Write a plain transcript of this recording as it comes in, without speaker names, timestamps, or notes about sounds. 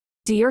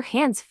Do your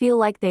hands feel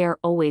like they are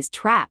always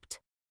trapped?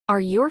 Are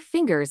your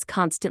fingers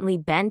constantly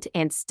bent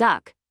and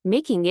stuck,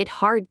 making it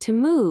hard to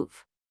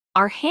move?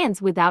 Our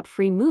hands without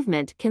free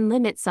movement can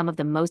limit some of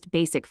the most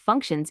basic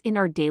functions in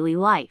our daily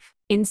life.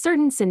 In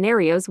certain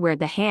scenarios where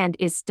the hand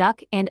is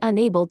stuck and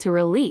unable to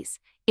release,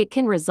 it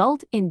can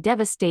result in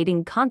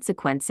devastating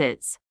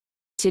consequences.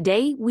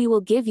 Today, we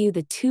will give you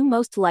the two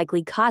most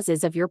likely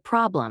causes of your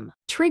problem: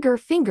 trigger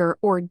finger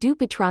or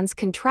Dupuytren's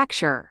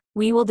contracture.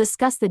 We will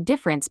discuss the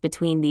difference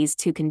between these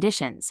two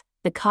conditions,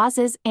 the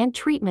causes and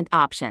treatment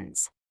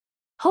options.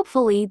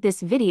 Hopefully, this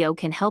video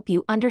can help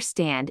you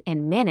understand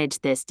and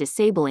manage this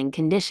disabling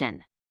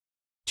condition.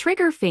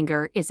 Trigger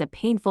finger is a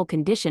painful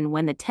condition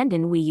when the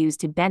tendon we use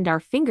to bend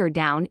our finger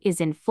down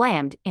is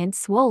inflamed and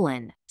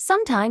swollen.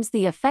 Sometimes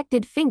the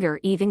affected finger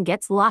even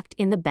gets locked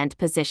in the bent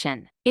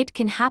position. It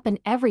can happen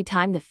every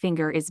time the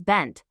finger is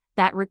bent,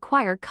 that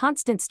require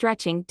constant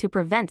stretching to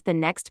prevent the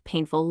next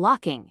painful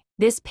locking.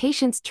 This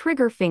patient's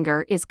trigger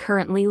finger is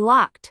currently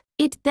locked.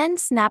 It then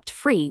snapped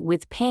free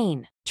with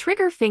pain.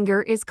 Trigger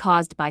finger is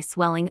caused by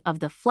swelling of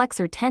the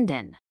flexor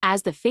tendon.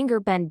 As the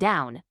finger bends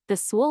down, the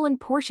swollen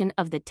portion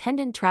of the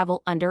tendon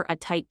travels under a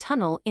tight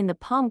tunnel in the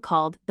palm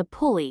called the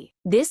pulley.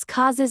 This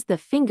causes the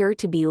finger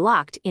to be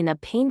locked in a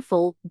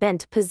painful,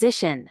 bent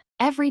position.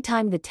 Every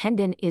time the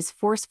tendon is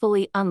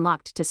forcefully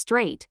unlocked to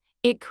straight,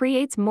 it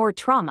creates more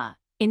trauma,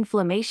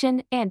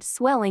 inflammation, and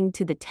swelling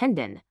to the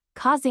tendon,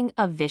 causing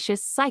a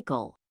vicious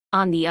cycle.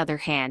 On the other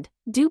hand,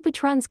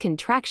 Dupuytren's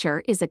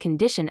contracture is a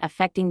condition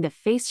affecting the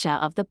fascia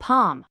of the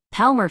palm.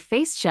 Palmar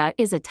fascia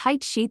is a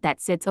tight sheet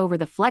that sits over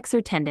the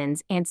flexor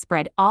tendons and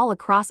spread all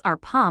across our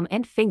palm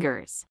and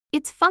fingers.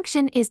 Its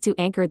function is to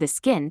anchor the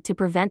skin to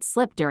prevent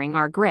slip during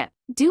our grip.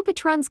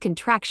 Dupuytren's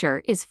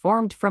contracture is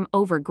formed from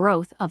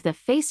overgrowth of the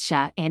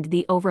fascia and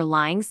the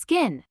overlying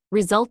skin,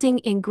 resulting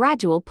in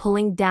gradual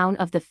pulling down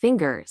of the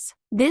fingers.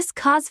 This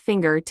causes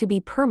finger to be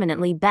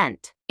permanently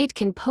bent. It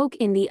can poke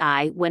in the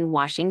eye when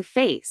washing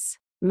face,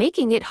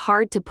 making it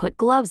hard to put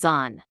gloves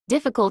on,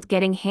 difficult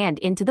getting hand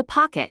into the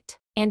pocket,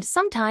 and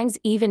sometimes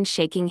even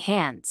shaking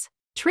hands.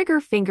 Trigger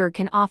finger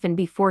can often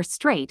be forced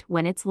straight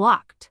when it's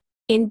locked.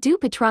 In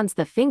Dupuytren's,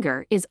 the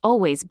finger is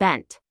always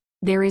bent.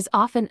 There is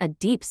often a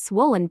deep,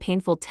 swollen,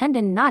 painful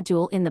tendon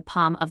nodule in the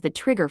palm of the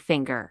trigger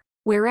finger,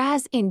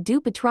 whereas in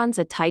Dupuytren's,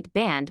 a tight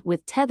band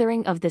with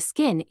tethering of the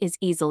skin is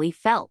easily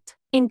felt.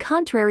 In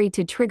contrary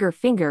to trigger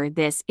finger,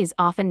 this is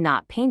often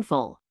not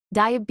painful.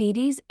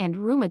 Diabetes and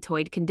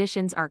rheumatoid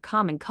conditions are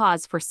common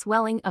cause for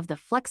swelling of the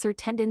flexor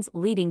tendons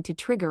leading to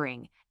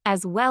triggering,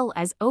 as well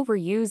as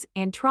overuse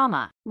and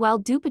trauma. While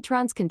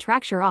Dupuytren's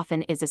contracture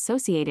often is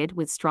associated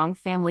with strong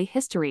family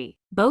history,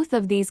 both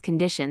of these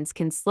conditions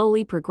can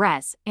slowly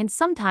progress and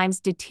sometimes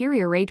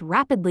deteriorate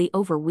rapidly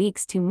over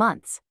weeks to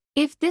months.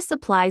 If this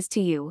applies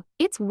to you,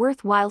 it's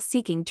worthwhile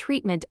seeking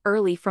treatment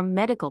early from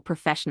medical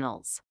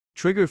professionals.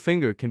 Trigger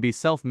finger can be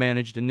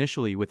self-managed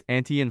initially with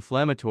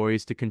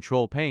anti-inflammatories to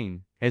control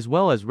pain, as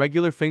well as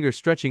regular finger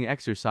stretching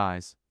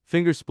exercise.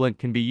 Finger splint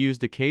can be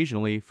used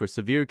occasionally for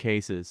severe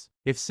cases.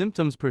 If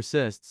symptoms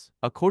persists,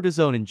 a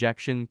cortisone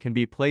injection can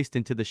be placed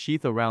into the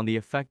sheath around the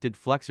affected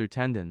flexor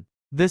tendon.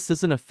 This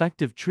is an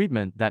effective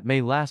treatment that may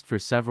last for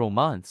several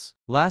months.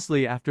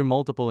 Lastly, after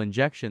multiple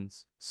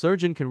injections,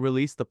 surgeon can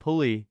release the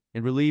pulley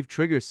and relieve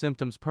trigger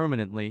symptoms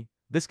permanently.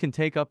 This can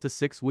take up to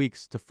 6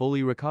 weeks to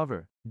fully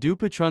recover.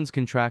 Dupuytren's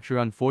contracture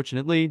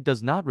unfortunately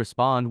does not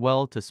respond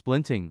well to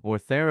splinting or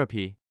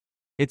therapy.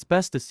 It's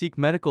best to seek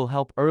medical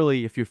help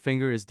early if your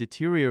finger is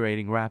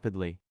deteriorating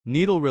rapidly.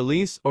 Needle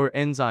release or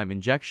enzyme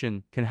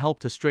injection can help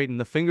to straighten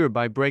the finger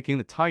by breaking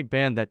the tight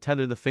band that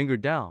tether the finger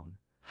down,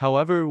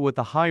 however with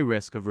a high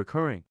risk of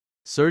recurring.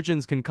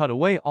 Surgeons can cut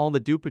away all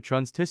the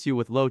Dupuytren's tissue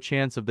with low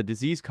chance of the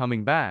disease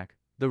coming back.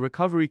 The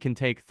recovery can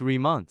take 3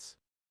 months.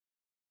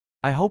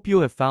 I hope you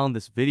have found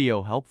this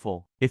video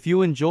helpful. If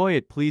you enjoy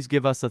it, please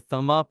give us a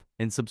thumb up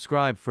and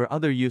subscribe for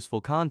other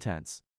useful contents.